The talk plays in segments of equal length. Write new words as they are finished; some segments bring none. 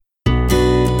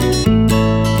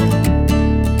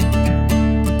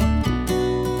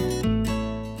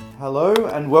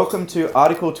and welcome to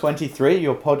Article 23,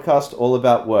 your podcast all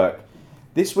about work.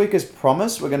 This week, as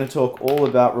promised, we're going to talk all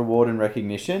about reward and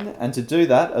recognition, and to do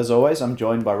that, as always, I'm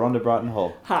joined by Rhonda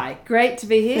Brighton-Hall. Hi, great to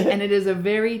be here, and it is a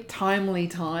very timely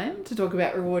time to talk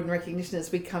about reward and recognition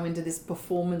as we come into this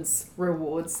performance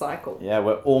reward cycle. Yeah,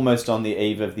 we're almost on the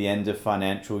eve of the end of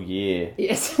financial year.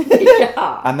 Yes,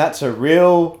 yeah. And that's a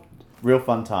real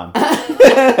fun time.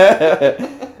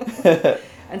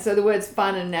 And so the words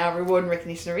fun and now reward and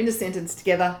recognition are in a sentence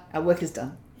together. Our work is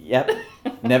done. Yep.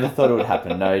 Never thought it would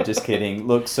happen. No, just kidding.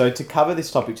 Look, so to cover this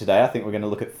topic today, I think we're going to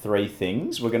look at three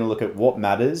things. We're going to look at what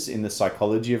matters in the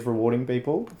psychology of rewarding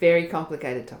people. Very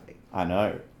complicated topic. I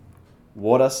know.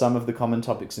 What are some of the common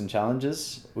topics and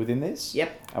challenges within this?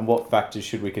 Yep. And what factors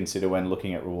should we consider when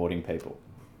looking at rewarding people?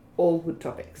 All good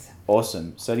topics.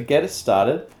 Awesome. So to get us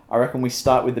started, I reckon we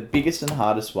start with the biggest and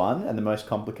hardest one and the most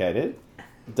complicated.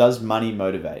 Does money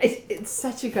motivate? It's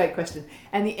such a great question.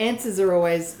 And the answers are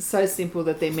always so simple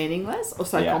that they're meaningless or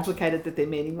so complicated that they're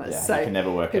meaningless. Yeah, so you can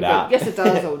never work it out. Yes, it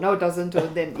does, or no, it doesn't, or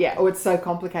then, or it's so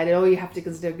complicated, or you have to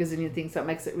consider a gazillion things, so it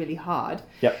makes it really hard.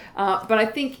 Yep. But I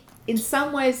think in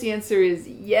some ways the answer is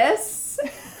yes,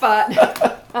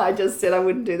 but I just said I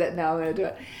wouldn't do that, now I'm going to do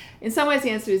it. In some ways the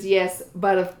answer is yes,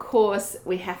 but of course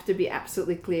we have to be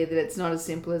absolutely clear that it's not as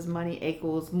simple as money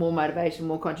equals more motivation,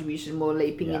 more contribution, more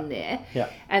leaping in there. Yeah.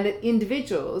 And that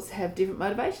individuals have different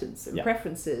motivations and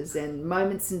preferences and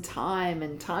moments in time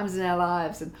and times in our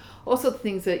lives and all sorts of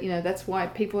things that, that's why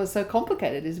people are so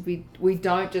complicated, is we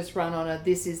don't just run on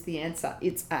this is the answer,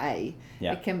 it's A.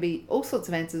 Yeah. It can be all sorts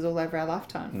of answers all over our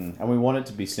lifetime. And we want it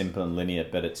to be simple and linear,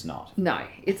 but it's not. No,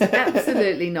 it's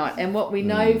absolutely not. And what we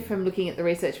know from looking at the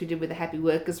research we did with the Happy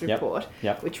Workers report,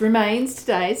 which remains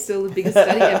today still the biggest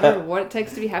study ever of what it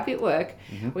takes to be happy at work,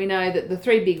 we know that the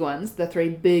three big ones, the three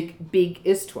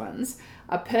biggest ones,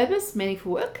 are purpose,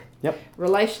 meaningful work,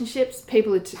 relationships,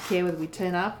 people who care whether we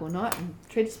turn up or not and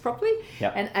treat us properly,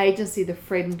 and agency, the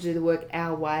freedom to do the work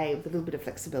our way with a little bit of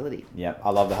flexibility. Yeah, I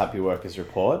love the Happy Workers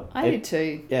report. I do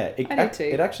too. Yeah, I do too.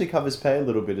 It actually covers pay a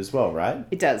little bit as well, right?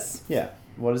 It does. Yeah.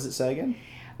 What does it say again?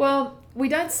 Well, we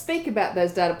don't speak about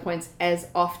those data points as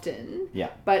often. Yeah.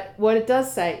 But what it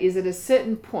does say is at a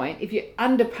certain point, if you're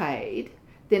underpaid,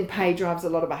 then pay drives a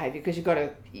lot of behaviour because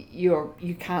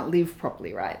you can't live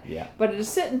properly, right? Yeah. But at a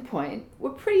certain point,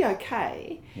 we're pretty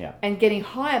okay. Yeah. And getting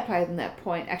higher pay than that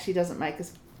point actually doesn't make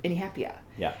us any happier.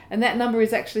 Yeah. And that number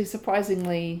is actually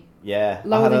surprisingly I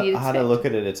lower than you'd expect. had a look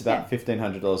at it. It's about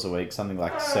 $1,500 a week, something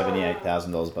like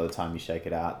 $78,000 by the time you shake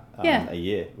it out a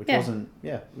year, which wasn't,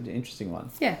 an interesting one.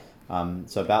 Yeah.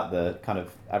 So about the kind of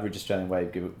average Australian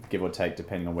wage, give or take,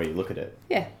 depending on where you look at it.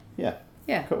 Yeah. Yeah.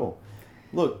 Yeah. Cool.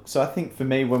 Look, so I think for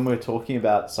me, when we're talking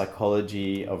about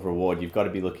psychology of reward, you've got to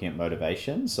be looking at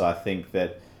motivation. So I think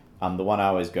that the one I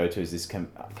always go to is this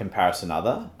comparison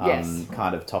other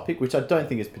kind of topic, which I don't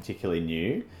think is particularly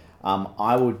new.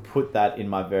 I would put that in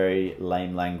my very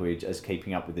lame language as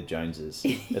keeping up with the Joneses.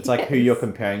 It's like who you're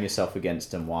comparing yourself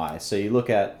against and why. So you look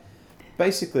at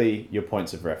basically your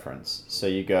points of reference. So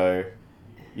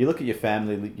you look at your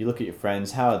family, you look at your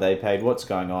friends, how are they paid, what's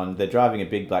going on, they're driving a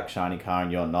big black shiny car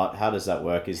and you're not, how does that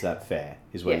work, is that fair,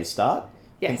 is where you start.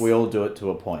 I think we all do it to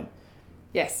a point.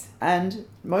 Yes. And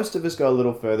most of us go a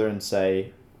little further and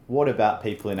say, what about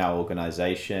people in our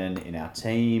organisation, in our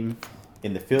team,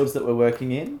 in the fields that we're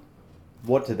working in?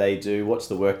 What do they do? What's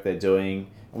the work they're doing?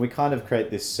 And we kind of create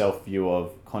this self-view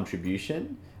of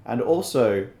contribution and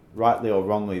also, rightly or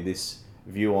wrongly, this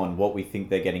view on what we think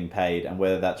they're getting paid and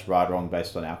whether that's right or wrong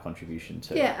based on our contribution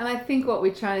too. Yeah, and I think what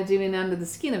we're trying to do in under the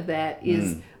skin of that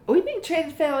is, are we being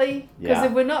treated fairly? Because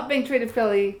if we're not being treated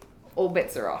fairly, all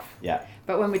bets are off. Yeah.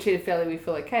 But when we're treated fairly, we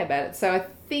feel okay about it. So I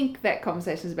think that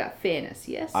conversation is about fairness,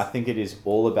 yes? I think it is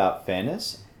all about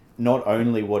fairness. Not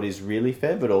only what is really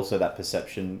fair, but also that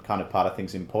perception kind of part of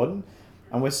things important.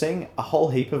 And we're seeing a whole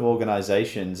heap of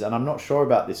organisations, and I'm not sure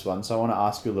about this one, so I want to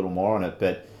ask you a little more on it,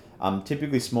 but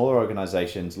typically smaller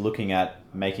organisations looking at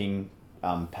making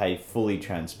pay fully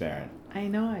transparent. I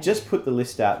know. Just put the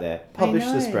list out there. Publish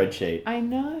the spreadsheet. I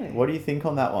know. What do you think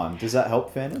on that one? Does that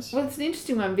help fairness? Well, it's an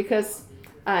interesting one because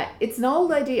it's an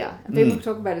old idea. And people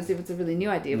talk about it as if it's a really new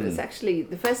idea, but it's actually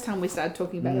the first time we started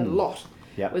talking about it a lot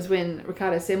was when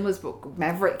Ricardo Semler's book,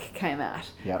 Maverick, came out.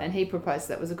 And he proposed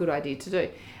that was a good idea to do.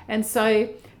 And so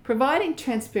providing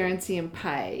transparency in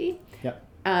pay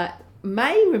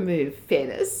may remove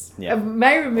fairness,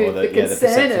 may remove the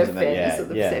concern of fairness or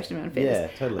the perception around fairness.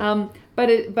 Yeah, totally.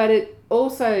 But it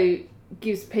also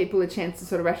gives people a chance to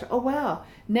sort of rationalize, oh wow,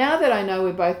 now that I know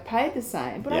we're both paid the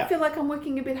same, but I feel like I'm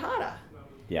working a bit harder.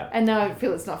 Yeah. And now I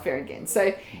feel it's not fair again.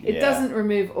 So it doesn't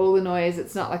remove all the noise.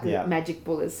 It's not like a magic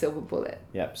bullet, silver bullet.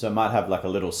 Yeah. So it might have like a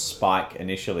little spike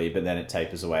initially, but then it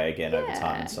tapers away again over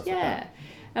time and stuff like that.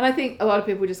 And I think a lot of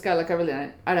people just go, like,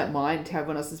 I don't mind how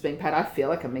everyone else is being paid. I feel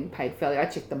like I'm being paid fairly. I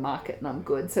check the market and I'm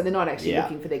good. So they're not actually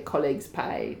looking for their colleagues'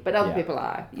 pay. But other people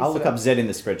are. I'll look up Z in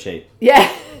the spreadsheet.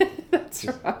 Yeah, that's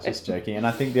right. Just joking. And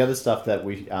I think the other stuff that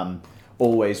we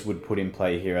always would put in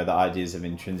play here are the ideas of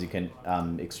intrinsic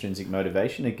and extrinsic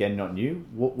motivation. Again, not new.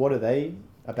 What are they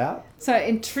about? So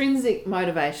intrinsic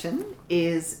motivation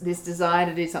is this desire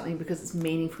to do something because it's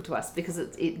meaningful to us, because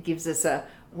it gives us a,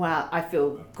 wow, I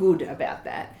feel good about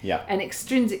that. Yeah. And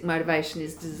extrinsic motivation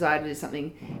is desire to do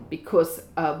something because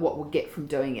of what we'll get from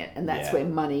doing it. And that's where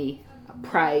money,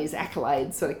 praise,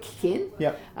 accolades sort of kick in.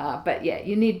 Yep. But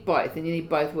you need both, and you need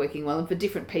both working well. And for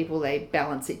different people, they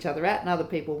balance each other out, and other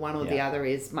people, one or the other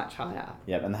is much higher.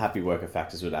 Yeah, and the happy worker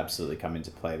factors would absolutely come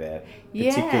into play there,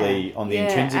 particularly on the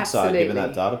intrinsic side, given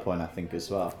that data point, I think, as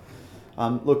well.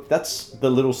 Look, that's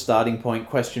the little starting point.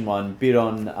 Question one, bit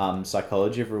on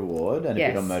psychology of reward and a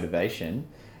bit on motivation.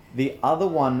 The other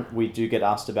one we do get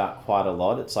asked about quite a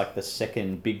lot, it's like the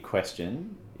second big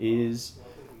question, is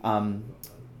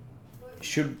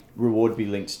should reward be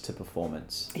linked to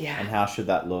performance? Yeah. And how should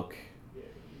that look?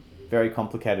 Very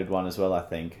complicated one as well, I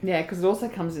think. Yeah, because it also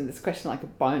comes in this question like a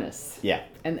bonus. Yeah.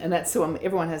 And that's so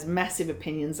everyone has massive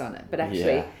opinions on it. But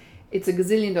actually, it's a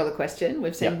gazillion-dollar question.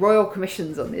 We've seen royal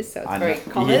commissions on this, so it's very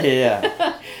common.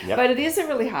 Yeah. But it is a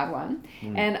really hard one.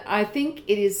 And I think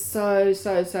it is so,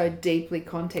 so, so deeply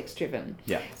context-driven.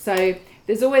 Yeah. So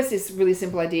there's always this really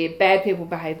simple idea, bad people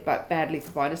behave badly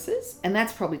for bonuses. And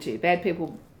that's probably true. Bad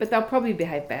people, but they'll probably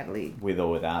behave badly. With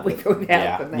or without. With or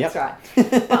without them, that's right.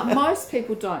 But most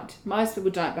people don't. Most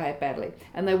people don't behave badly.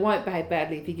 And they won't behave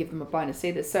badly if you give them a bonus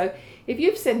either. So if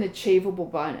you've set an achievable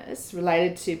bonus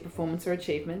related to performance or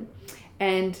achievement,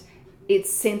 and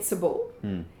it's sensible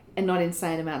and not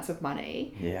insane amounts of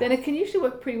money, then it can usually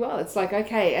work pretty well. It's like,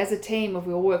 okay, as a team, if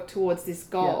we all work towards this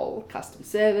goal, custom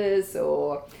service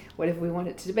or whatever we want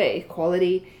it to be,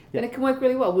 quality, then it can work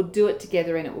really well. We'll do it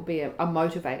together and it will be a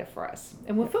motivator for us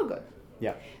and we'll feel good.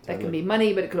 Yeah, That can be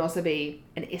money, but it can also be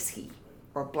an esky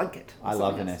or a blanket. I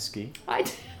love an esky. I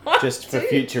Just for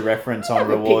future reference on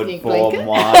reward for blanket.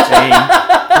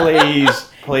 Martine.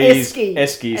 Please,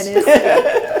 eskies.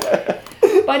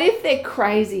 But if they're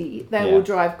crazy, they will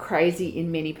drive crazy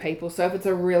in many people. So if it's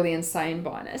a really insane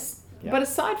bonus. But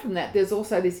aside from that, there's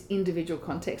also this individual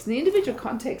context. And the individual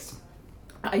context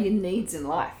are your needs in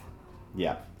life.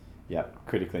 Yeah,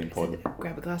 critically important. So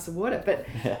grab a glass of water. But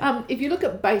if you look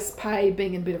at base pay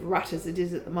being in a bit of a rut as it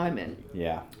is at the moment,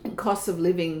 and costs of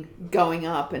living going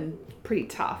up and pretty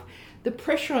tough, the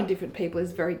pressure on different people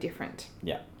is very different.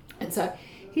 Yeah. And so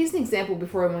here's an example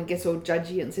before everyone gets all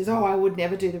judgy and says, oh, I would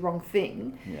never do the wrong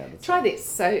thing. Yeah, Try this.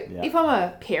 So if I'm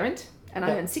a parent and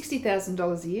I earn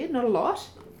 $60,000 a year, not a lot,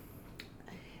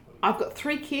 I've got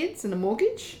 3 kids and a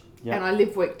mortgage, and I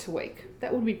live week to week.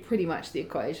 That would be pretty much the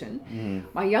equation.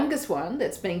 My youngest one,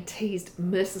 that's being teased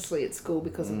mercilessly at school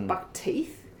because of buck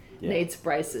teeth, needs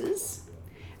braces.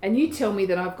 And you tell me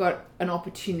that I've got an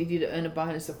opportunity to earn a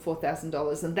bonus of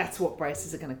 $4,000 and that's what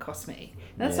braces are going to cost me.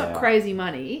 Now, that's not crazy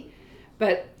money,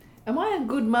 but am I a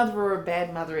good mother or a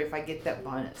bad mother if I get that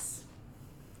bonus?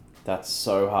 That's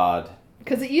so hard.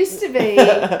 Because it used to be,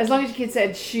 as long as your kids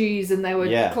had shoes and they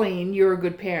were clean, you're a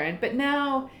good parent. But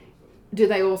now, do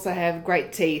they also have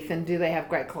great teeth and do they have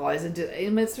great clothes? And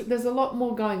there's a lot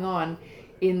more going on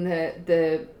in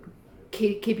the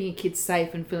keeping your kids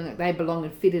safe and feeling like they belong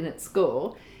and fit in at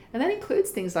school. And that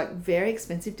includes things like very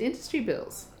expensive dentistry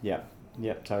bills. Yeah,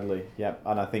 totally. Yeah,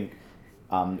 and I think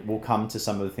we'll come to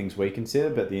some of the things we consider,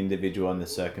 but the individual and the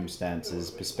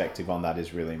circumstances perspective on that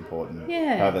is really important.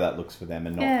 Yeah. However that looks for them,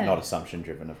 and not assumption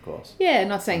driven, of course. Yeah,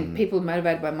 not saying people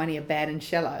motivated by money are bad and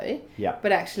shallow. Yeah.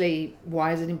 But actually,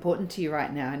 why is it important to you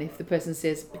right now? And if the person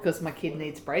says, because my kid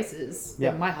needs braces,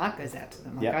 then my heart goes out to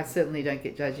them. I certainly don't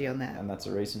get judgy on that. And that's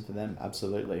a reason for them,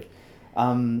 absolutely.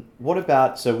 What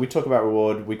about, so we talk about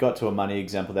reward, we got to a money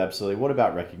example there, absolutely. What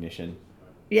about recognition?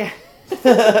 Yeah.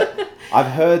 I've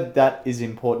heard that is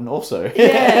important also.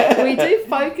 Yeah, we do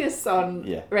focus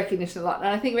on recognition a lot. And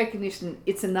I think recognition,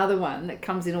 it's another one that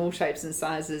comes in all shapes and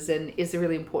sizes and is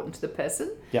really important to the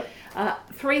person. Yep.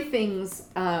 3 things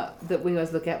that we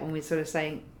always look at when we're sort of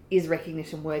saying, is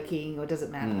recognition working or does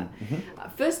it matter?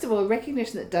 First of all,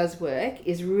 recognition that does work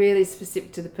is really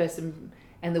specific to the person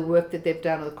and the work that they've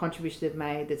done or the contribution they've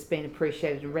made that's been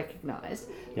appreciated and recognised.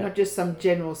 Not just some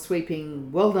general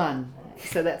sweeping, well done.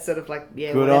 So that's sort of like,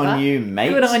 yeah, good whatever. on you, mate.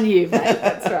 Good on you, mate.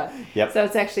 That's right. Yep. So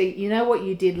it's actually, you know what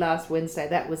you did last Wednesday?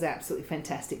 That was absolutely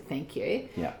fantastic. Thank you.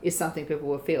 Yeah. Is something people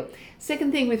will feel.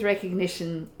 Second thing with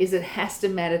recognition is it has to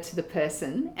matter to the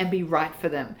person and be right for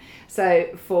them. So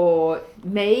for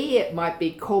me, it might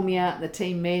be call me out in the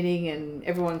team meeting and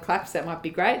everyone claps. That might be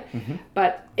great. Mm-hmm.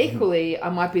 But equally, I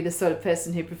might be the sort of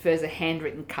person who prefers a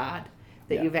handwritten card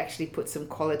that Yeah. you've actually put some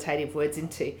qualitative words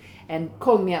into. And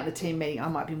calling me out in the team meeting, I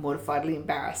might be mortifiedly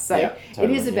embarrassed. So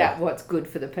totally, it is about what's good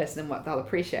for the person and what they'll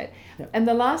appreciate. Yeah. And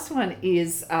the last one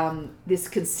is this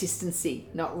consistency,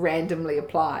 not randomly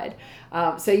applied.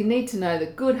 So you need to know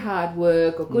that good hard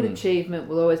work or good achievement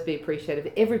will always be appreciated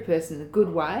of every person in a good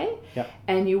way. Yep.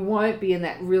 And you won't be in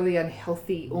that really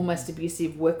unhealthy, almost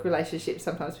abusive work relationship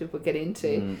sometimes people get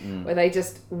into, where they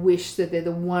just wish that they're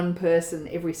the one person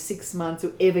every 6 months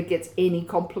who ever gets any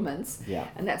compliments. Yeah.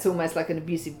 And that's almost like an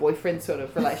abusive boyfriend sort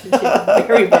of relationship.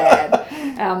 Very bad.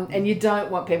 And you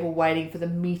don't want people waiting for the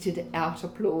meted out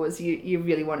applause. You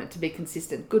really want it to be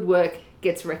consistent. Good work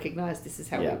gets recognised. This is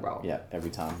how we roll. Yeah, every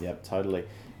time. Yeah, totally.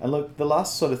 And look, the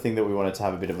last sort of thing that we wanted to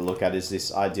have a bit of a look at is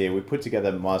this idea. We put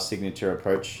together my signature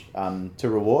approach to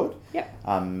reward.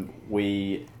 Yep.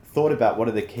 We thought about what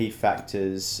are the key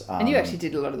factors. And you actually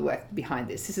did a lot of the work behind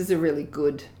this. This is a really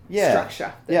good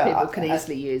structure that people can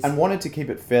easily use. And wanted to keep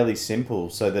it fairly simple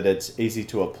so that it's easy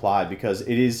to apply, because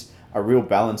it is a real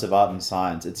balance of art and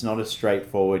science. It's not a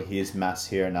straightforward, here's maths,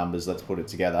 here are numbers, let's put it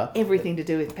together. Everything to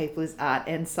do with people is art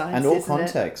and science, and all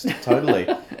context, totally.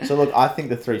 So look, I think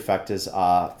the three factors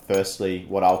are, firstly,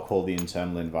 what I'll call the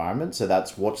internal environment. So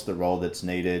that's what's the role that's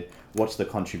needed, what's the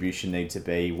contribution need to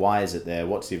be, why is it there,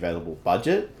 what's the available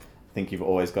budget. I think you've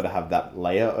always got to have that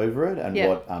layer over it,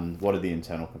 and what are the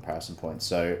internal comparison points.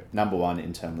 So number one,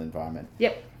 internal environment.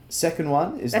 Yep. Second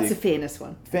one is that's a fairness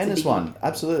one. Fairness one,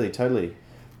 absolutely, totally.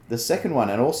 The second one,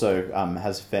 and also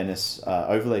has fairness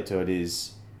overlay to it,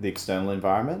 is the external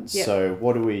environment. Yep. So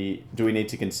what do we need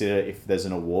to consider if there's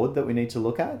an award that we need to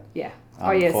look at? Yeah.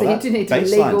 So you do need to be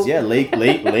legal. Baselines, yeah,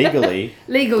 legally.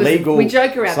 legal. We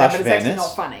joke around that, but it's fairness. actually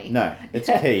not funny. No, it's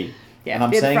key. Yeah, and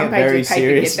I'm saying it very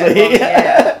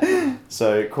seriously.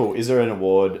 So cool. Is there an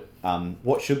award?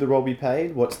 What should the role be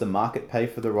paid? What's the market pay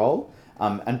for the role?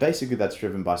 And basically that's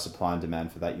driven by supply and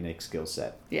demand for that unique skill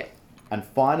set. Yeah. And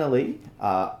finally,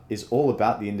 is all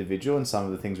about the individual and some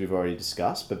of the things we've already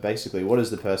discussed. But basically, what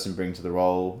does the person bring to the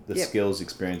role? The skills,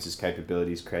 experiences,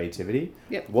 capabilities, creativity.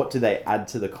 Yep. What do they add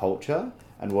to the culture?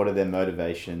 And what are their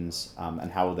motivations?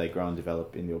 And how will they grow and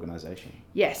develop in the organisation?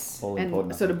 Yes. All and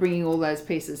important. Sort of bringing all those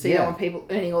pieces. So you don't want people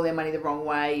earning all their money the wrong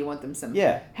way. You want them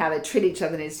how they treat each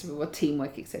other needs to be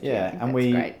teamwork, etc. Yeah, and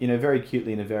we, great. Very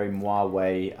cutely in a very moi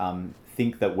way,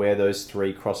 think that where those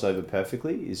three cross over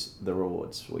perfectly is the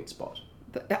reward sweet spot.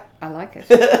 I like it.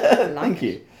 Thank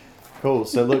you. Cool.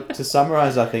 So look, to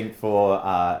summarise, I think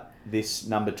for this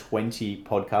number 20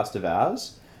 podcast of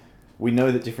ours, we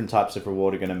know that different types of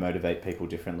reward are going to motivate people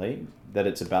differently, that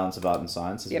it's a balance of art and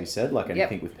science, as we said, like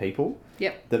anything with people.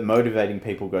 Yep. That motivating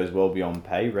people goes well beyond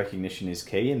pay. Recognition is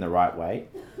key in the right way.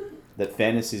 That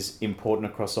fairness is important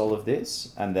across all of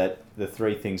this, and that the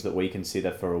three things that we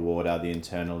consider for reward are the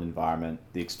internal environment,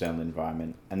 the external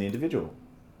environment, and the individual.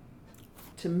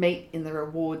 To meet in the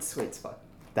reward sweet spot.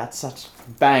 That's such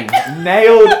bang.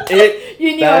 Nailed it.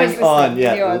 You knew I was listening. On. You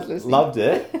Yeah, knew I was listening. Loved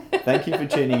it. Thank you for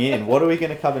tuning in. What are we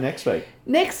going to cover next week?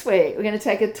 Next week, we're going to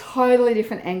take a totally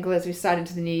different angle as we start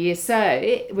into the new year. So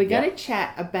we're going to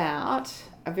chat about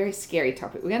a very scary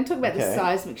topic. We're going to talk about the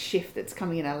seismic shift that's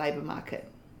coming in our labour market.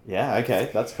 Yeah,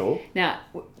 okay. That's cool. Now,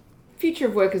 future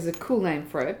of work is a cool name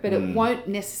for it, but it won't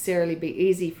necessarily be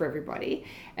easy for everybody.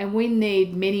 And we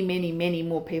need many, many, many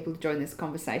more people to join this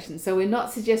conversation. So we're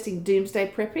not suggesting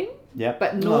doomsday prepping,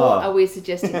 but nor are we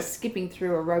suggesting skipping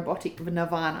through a robotic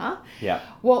nirvana. Yeah.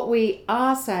 What we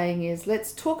are saying is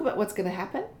let's talk about what's going to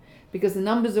happen, because the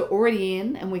numbers are already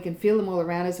in and we can feel them all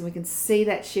around us and we can see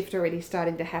that shift already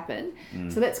starting to happen.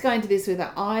 So let's go into this with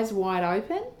our eyes wide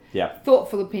open. Yeah.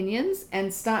 Thoughtful opinions,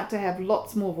 and start to have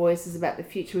lots more voices about the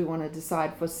future we want to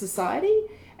decide for society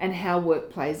and how work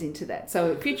plays into that.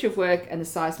 So future of work and the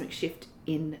seismic shift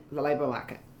in the labour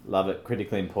market. Love it.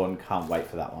 Critically important. Can't wait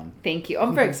for that one. Thank you.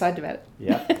 I'm very excited about it.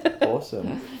 Yeah.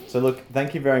 Awesome. So look,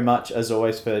 thank you very much as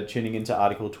always for tuning into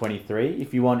Article 23.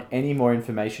 If you want any more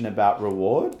information about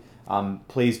reward,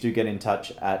 please do get in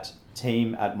touch at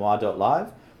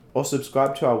team@moi.live. Or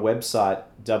subscribe to our website,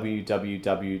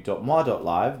 www.moi.live.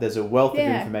 There's a wealth of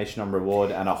information on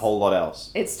reward and a whole lot else.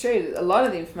 It's true. A lot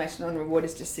of the information on reward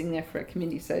is just sitting there for our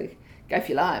community, so go for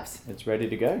your lives. It's ready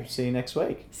to go. See you next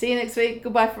week. See you next week.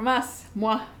 Goodbye from us.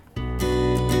 Moi.